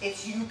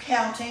 It's you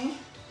counting.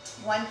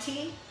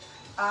 20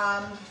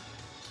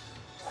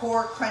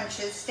 core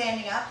crunches,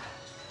 standing up.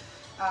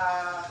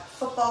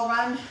 Football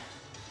run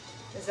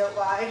is out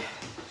wide.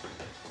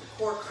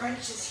 Core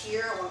crunches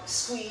here, I want to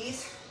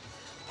squeeze.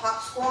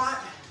 Pop squat,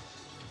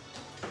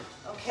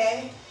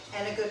 okay?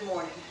 And a good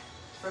morning.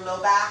 For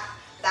low back,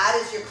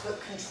 that is your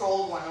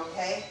control one,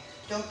 okay?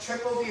 Don't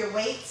trip over your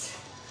weights.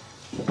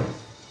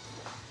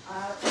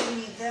 You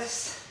need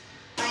this.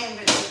 I am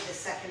gonna take this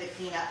second to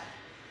clean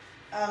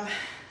up.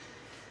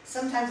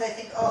 Sometimes I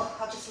think, oh,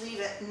 I'll just leave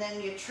it, and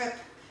then you trip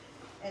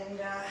and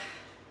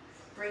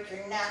break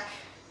your neck,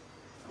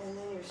 and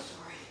then you're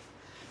sorry.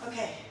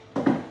 Okay,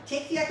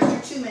 take the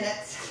extra 2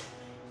 minutes,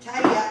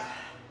 tidy up.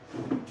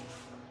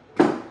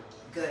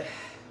 Good.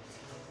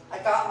 I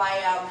got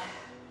my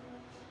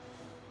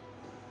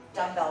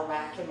dumbbell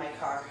rack in my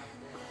car.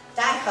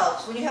 That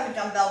helps. When you have a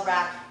dumbbell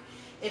rack,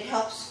 it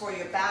helps for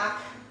your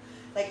back.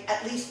 Like,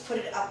 at least put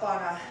it up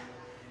on a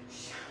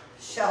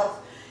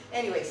shelf.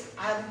 Anyways,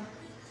 I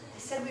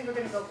said we were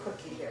going to go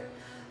quickly here.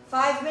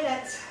 5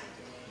 minutes.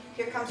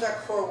 Here comes our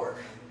core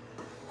work.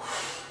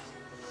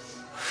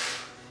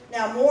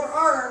 Now, more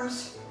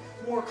arms,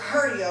 more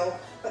cardio,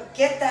 but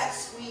get that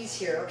squeeze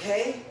here,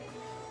 okay?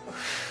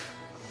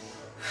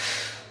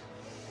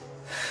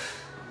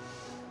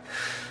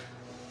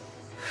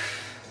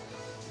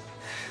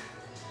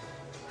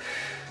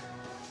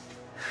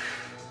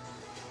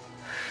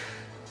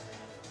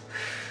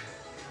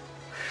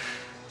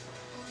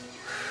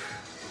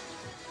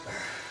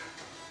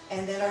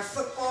 And then our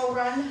football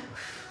run,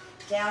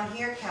 down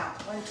here,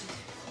 count. 1, 2, 3.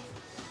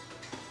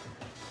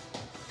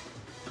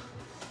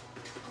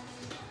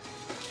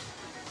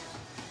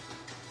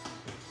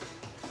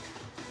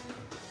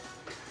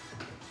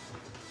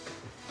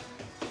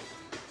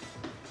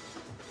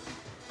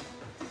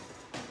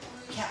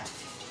 Count to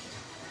 50.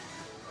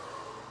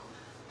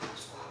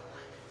 Squat 1.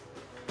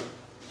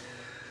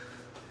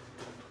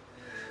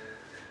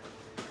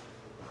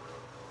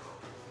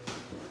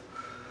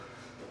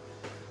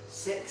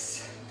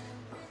 6,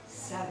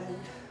 7,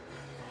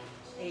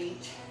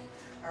 8.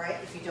 All right,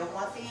 if you don't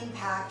want the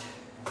impact,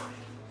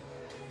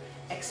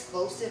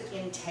 explosive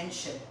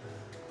intention.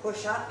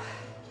 Push up,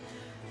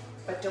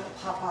 but don't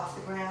pop off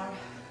the ground.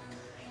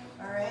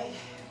 All right,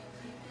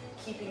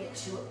 keeping it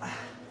to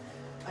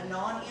a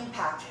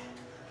non-impact,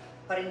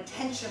 but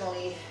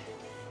intentionally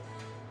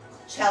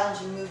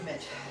challenging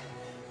movement.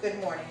 Good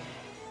morning.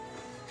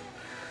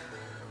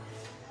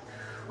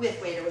 With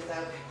weight or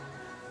without.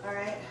 All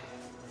right.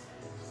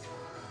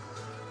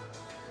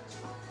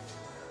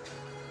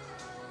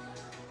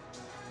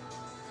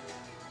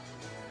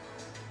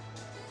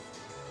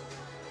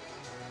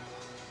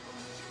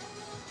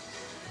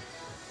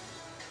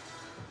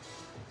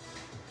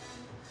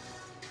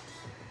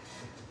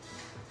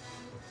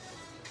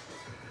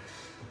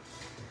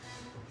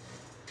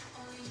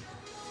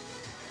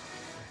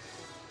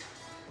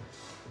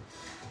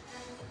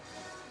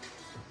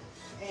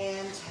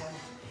 And 10.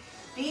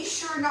 Be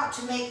sure not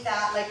to make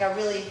that like a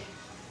really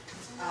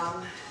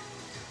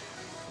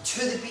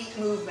to the beat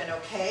movement,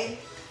 okay?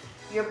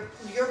 Your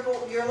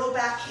low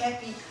back can't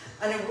be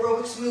an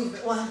aerobics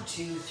movement. 1,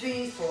 2,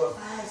 3, 4,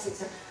 5, 6,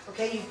 7.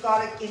 Okay, you've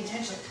got to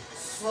intentionally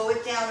slow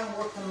it down and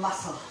work the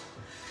muscle.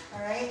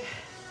 All right?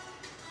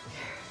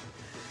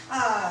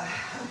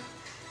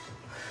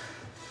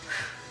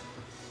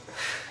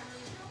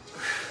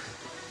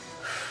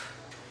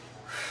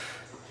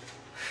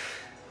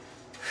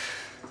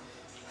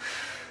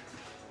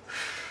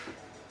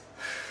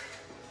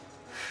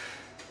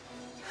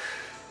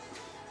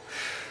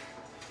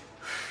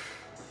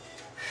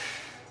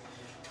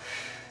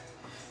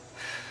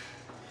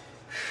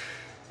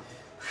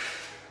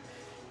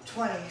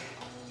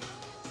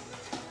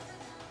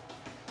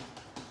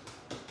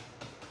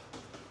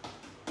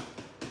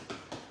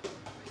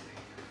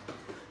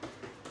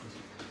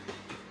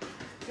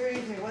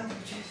 One, 2,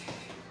 3,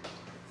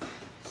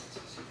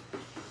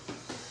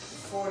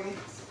 40.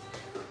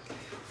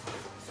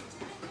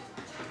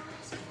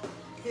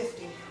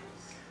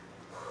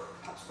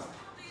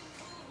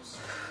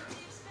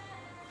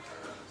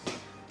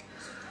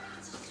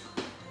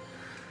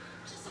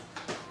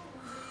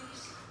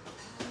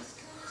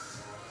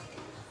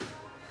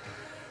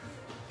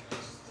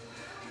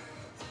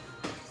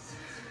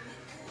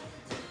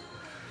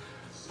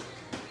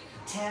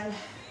 10.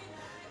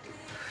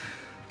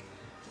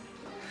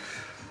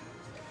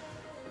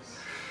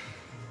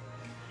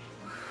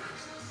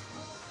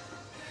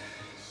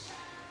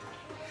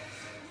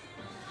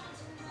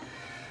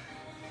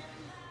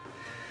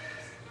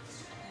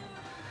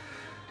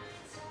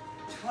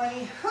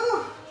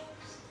 Whew.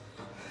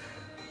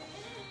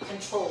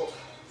 Controlled.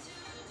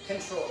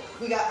 Controlled.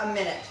 We got a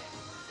minute.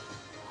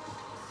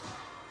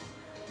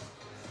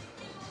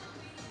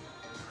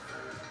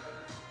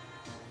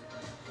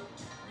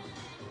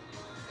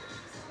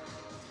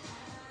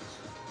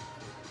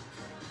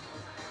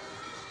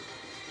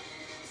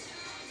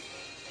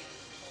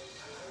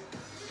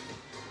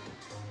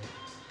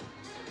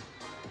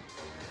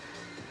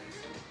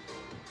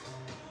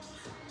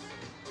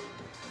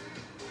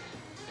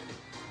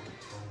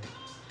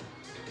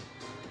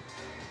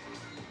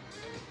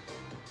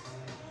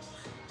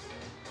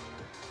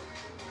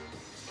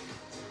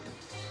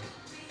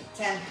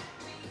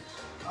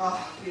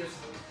 Oh,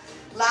 beautiful.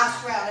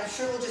 Last round. I'm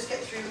sure we'll just get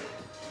through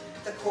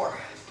the core.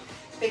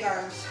 Big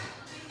arms.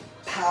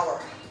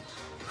 Power.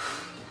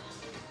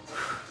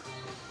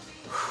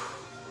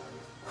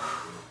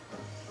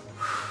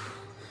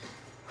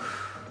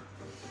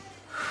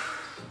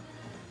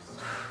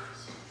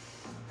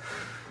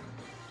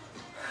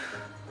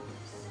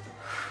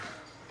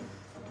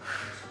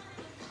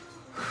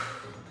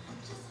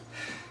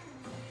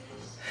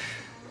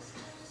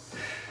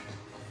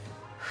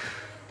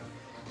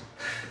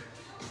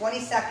 20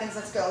 seconds,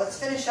 let's go. Let's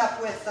finish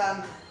up with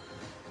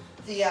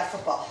the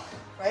football,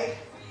 right?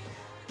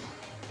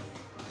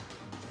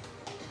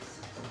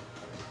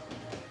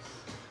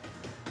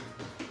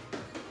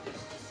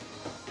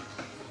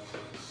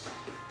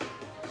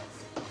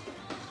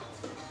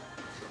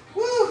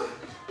 Woo!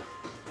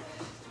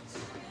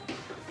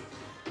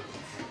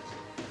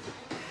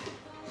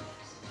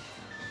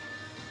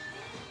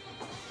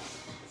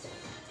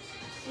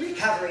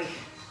 Recovery.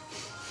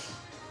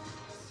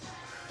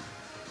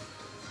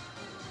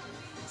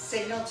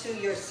 Signal to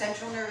your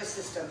central nervous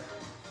system.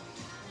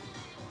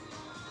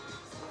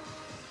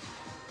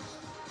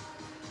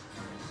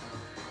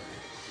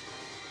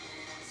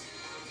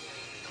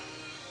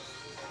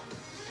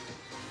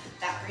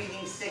 That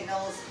breathing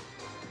signals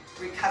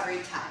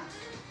recovery time.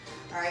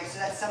 All right, so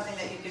that's something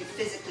that you can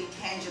physically,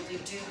 tangibly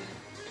do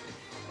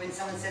when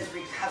someone says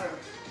recover.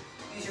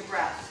 Use your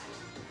breath.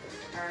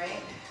 All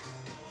right.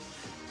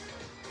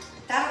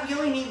 You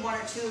only need one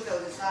or two of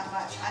those. It's not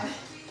much. I'm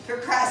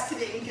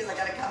procrastinating because I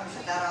gotta come and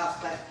shut that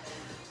off. But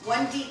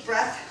one deep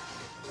breath,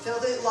 fill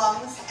the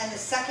lungs, and the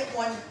second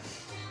one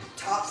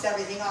tops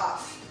everything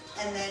off.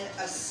 And then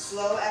a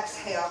slow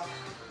exhale.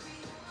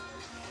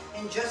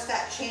 And just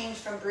that change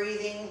from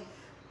breathing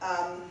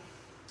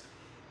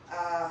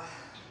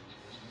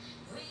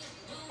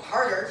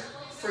harder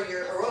for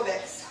your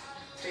aerobics,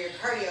 for your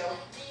cardio,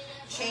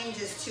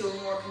 changes to a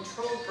more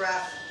controlled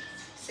breath,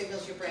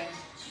 signals your brain.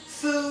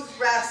 Food,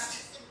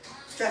 rest,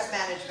 stress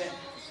management,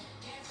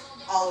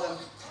 all of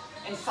them.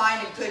 And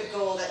find a good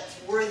goal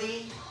that's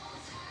worthy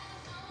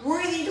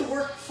to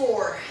work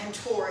for and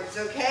towards,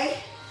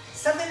 okay?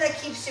 Something that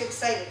keeps you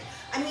excited.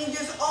 I mean,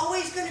 there's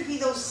always going to be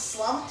those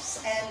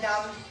slumps, and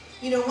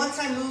you know, once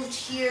I moved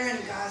here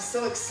and got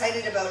so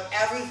excited about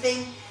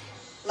everything,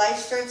 life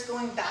starts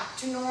going back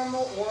to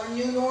normal or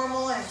new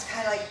normal, and it's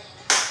kind of like,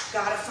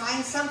 gotta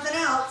find something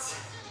else.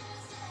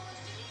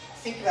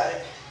 Think about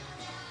it.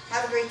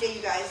 Have a great day,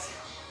 you guys.